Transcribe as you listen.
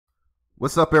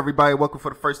What's up, everybody? Welcome for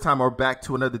the first time or back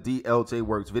to another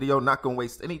dljworks video. Not going to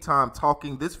waste any time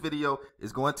talking. This video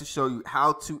is going to show you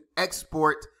how to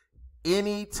export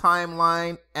any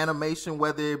timeline animation,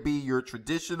 whether it be your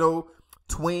traditional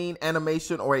tween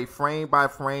animation or a frame by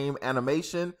frame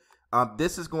animation.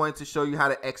 This is going to show you how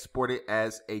to export it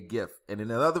as a GIF. And in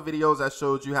the other videos, I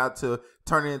showed you how to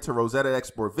turn it into Rosetta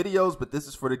export videos, but this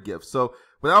is for the GIF. So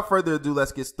without further ado,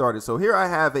 let's get started. So here I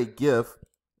have a GIF.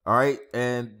 All right,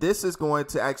 and this is going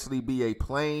to actually be a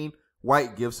plain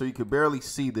white GIF, so you can barely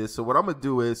see this. So what I'm gonna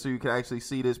do is, so you can actually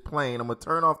see this plain, I'm gonna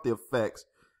turn off the effects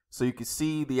so you can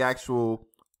see the actual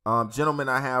gentleman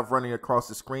I have running across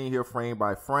the screen here, frame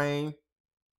by frame.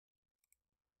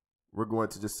 We're going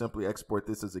to just simply export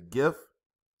this as a GIF.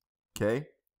 Okay,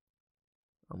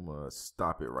 I'm gonna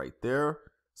stop it right there.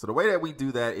 So the way that we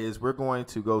do that is we're going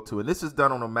to go to, and this is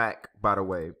done on a Mac, by the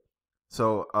way.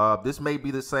 So this may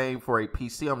be the same for a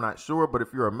PC, I'm not sure, but if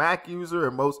you're a Mac user,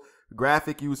 and most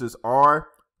graphic users are,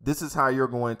 this is how you're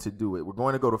going to do it. We're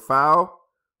going to go to File,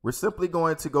 we're simply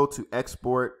going to go to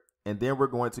Export, and then we're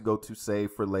going to go to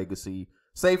Save for Legacy,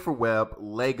 Save for Web,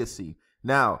 Legacy.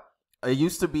 Now, it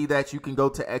used to be that you can go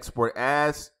to Export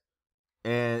As,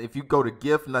 and if you go to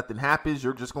GIF, nothing happens.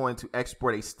 You're just going to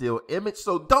export a still image,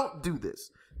 so don't do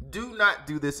this. Do not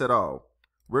do this at all.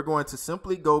 We're going to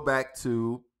simply go back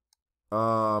to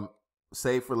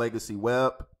Save for Legacy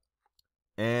Web,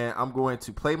 and I'm going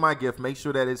to play my GIF. Make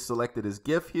sure that it's selected as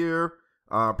GIF here.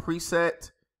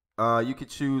 Preset, you could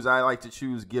choose, I like to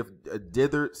choose GIF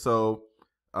dithered, so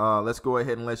let's go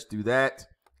ahead and let's do that.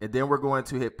 And then we're going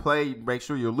to hit play. Make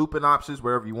sure your looping options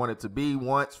wherever you want it to be,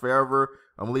 once, forever.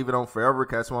 I'm gonna leave it on forever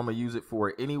because that's what I'm gonna use it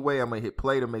for anyway. I'm gonna hit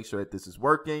play to make sure that this is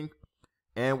working,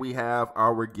 and we have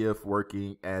our GIF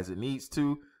working as it needs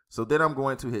to. So then I'm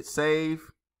going to hit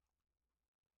save.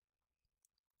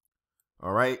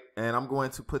 All right, and I'm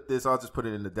going to put this, I'll just put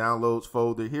it in the downloads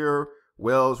folder here,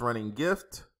 Wells running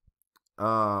gift.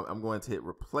 I'm going to hit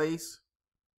replace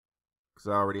because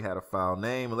I already had a file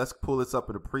name. And let's pull this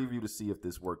up in a preview to see if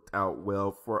this worked out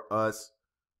well for us.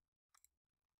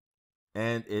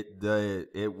 And it did,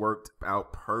 it worked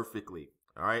out perfectly.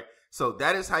 All right, so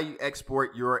that is how you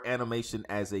export your animation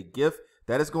as a GIF.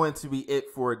 That is going to be it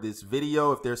for this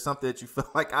video. If there's something that you feel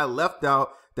like I left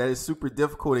out that is super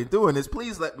difficult in doing this,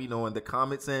 please let me know in the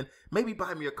comments, and maybe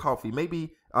buy me a coffee,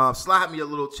 maybe slide me a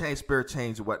little change, spare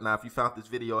change or whatnot if you found this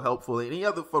video helpful. Any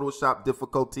other Photoshop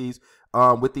difficulties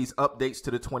with these updates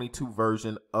to the 22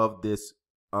 version of this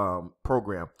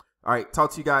program. All right,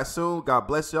 talk to you guys soon. God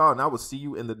bless y'all, and I will see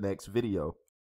you in the next video.